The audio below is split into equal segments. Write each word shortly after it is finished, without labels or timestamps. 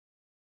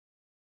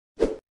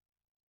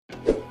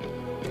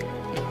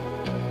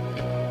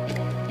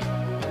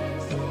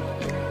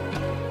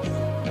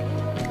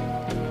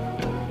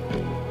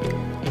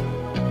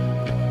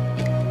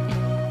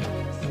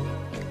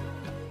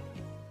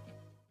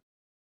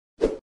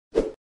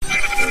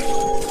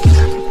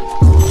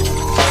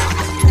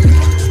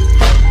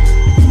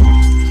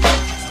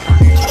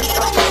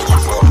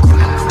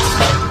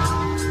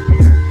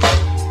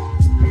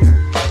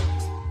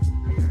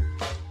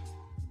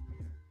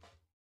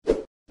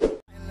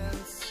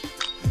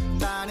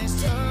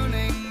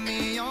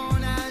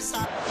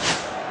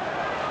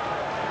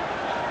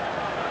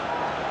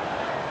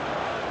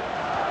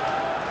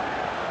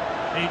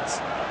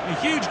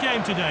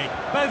game today.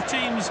 Both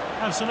teams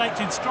have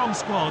selected strong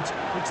squads,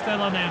 which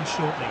they'll announce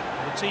shortly.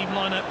 The team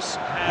lineups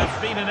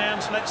have been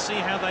announced. Let's see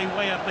how they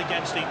weigh up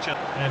against each other.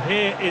 And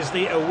here is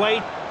the away.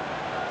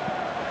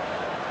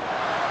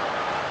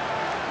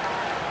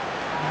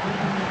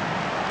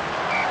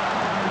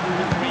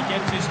 He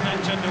gets his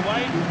match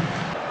underway.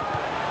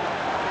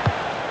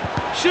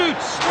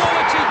 Shoots!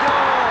 Quality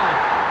goal!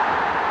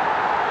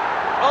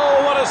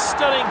 Oh, what a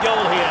stunning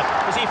goal here,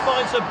 as he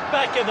finds the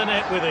back of the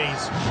net with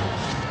ease.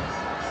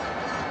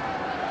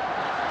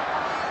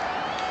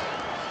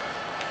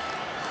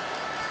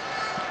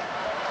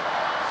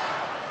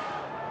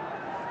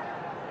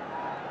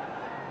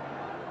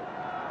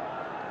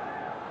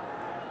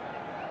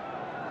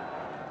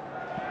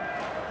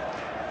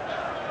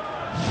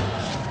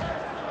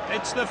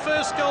 It's the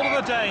first goal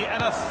of the day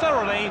and a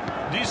thoroughly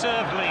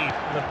deserved lead.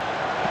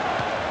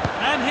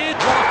 And here,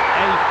 what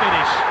a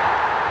finish.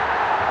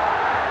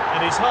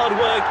 And his hard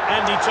work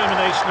and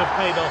determination have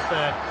paid off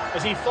there,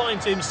 as he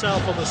finds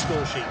himself on the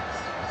score sheet.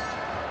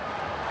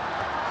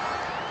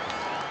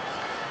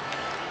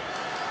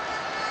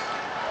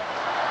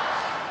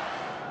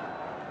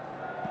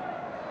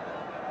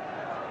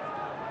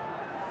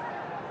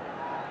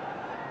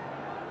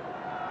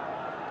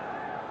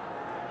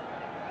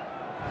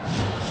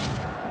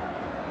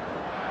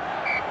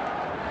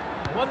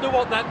 Wonder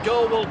what that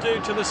goal will do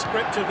to the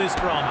script of this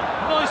drama.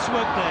 Nice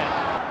work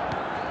there.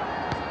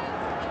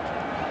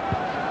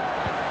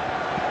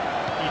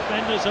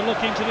 Defenders are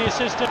looking to the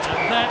assistant,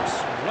 and that's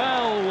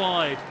well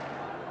wide.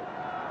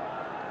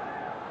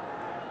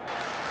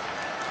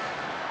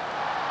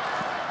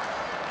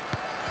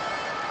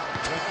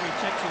 The referee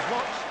checks his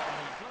watch.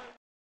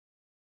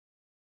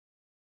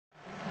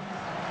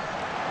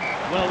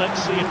 Well,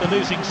 let's see if the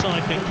losing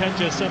side can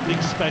conjure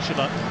something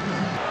special up.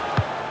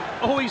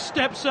 Oh, he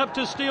steps up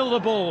to steal the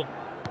ball.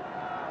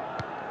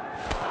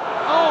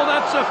 Oh,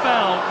 that's a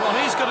foul.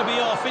 Well, he's going to be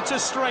off. It's a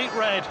straight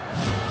red.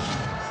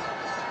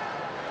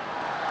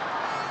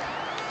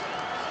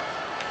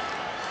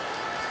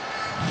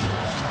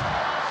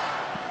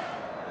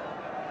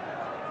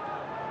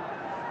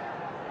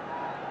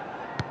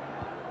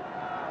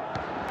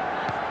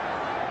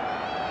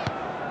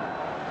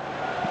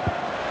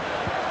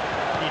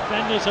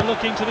 Defenders are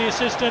looking to the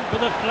assistant, but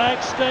the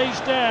flag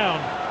stays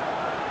down.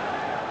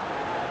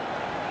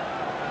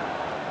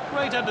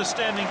 Great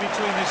understanding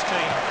between this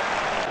team.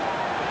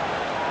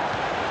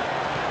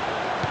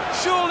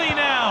 Surely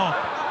now.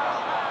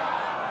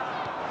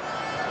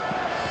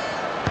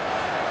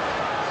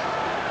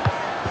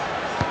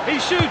 He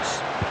shoots.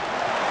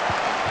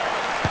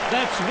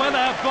 That's well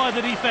out by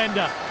the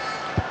defender.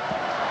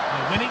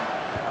 They're winning.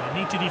 They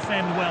need to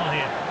defend well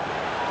here.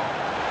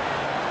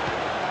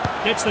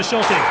 Gets the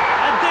shot in.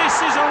 And this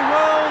is a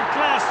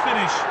world-class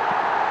finish.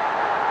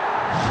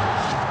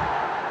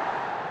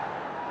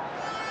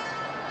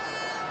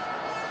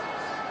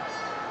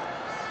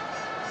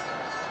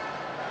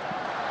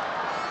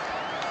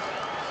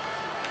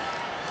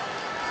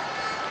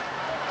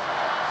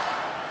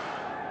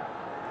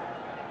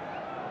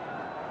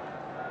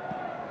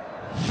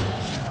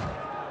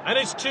 And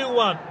it's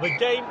 2-1. The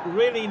game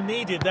really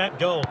needed that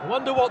goal. I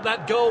wonder what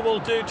that goal will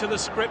do to the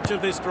script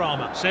of this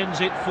drama. Sends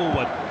it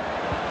forward.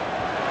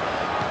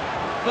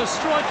 The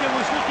striker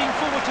was looking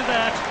forward to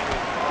that.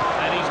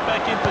 And he's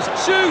back in position.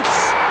 Shoots!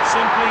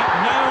 Simply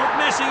no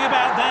messing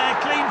about there.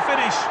 Clean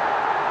finish.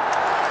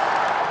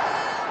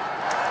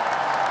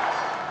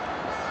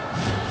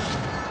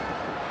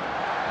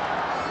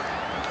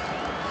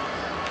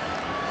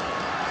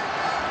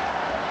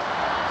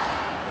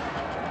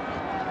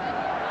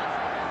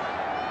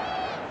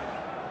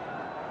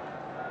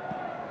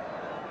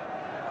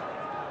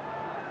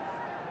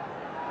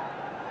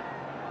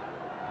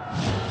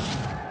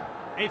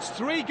 It's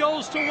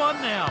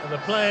 3-1 now. And the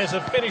players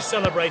have finished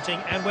celebrating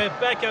and we're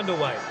back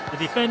underway. The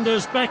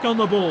defenders back on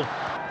the ball.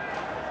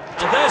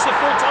 And there's the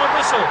full-time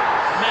whistle.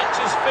 The match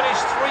is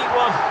finished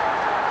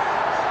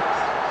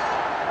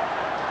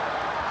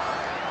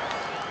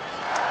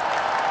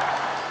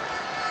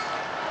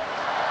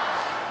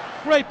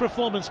 3-1. Great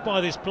performance by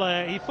this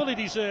player. He fully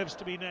deserves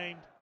to be named.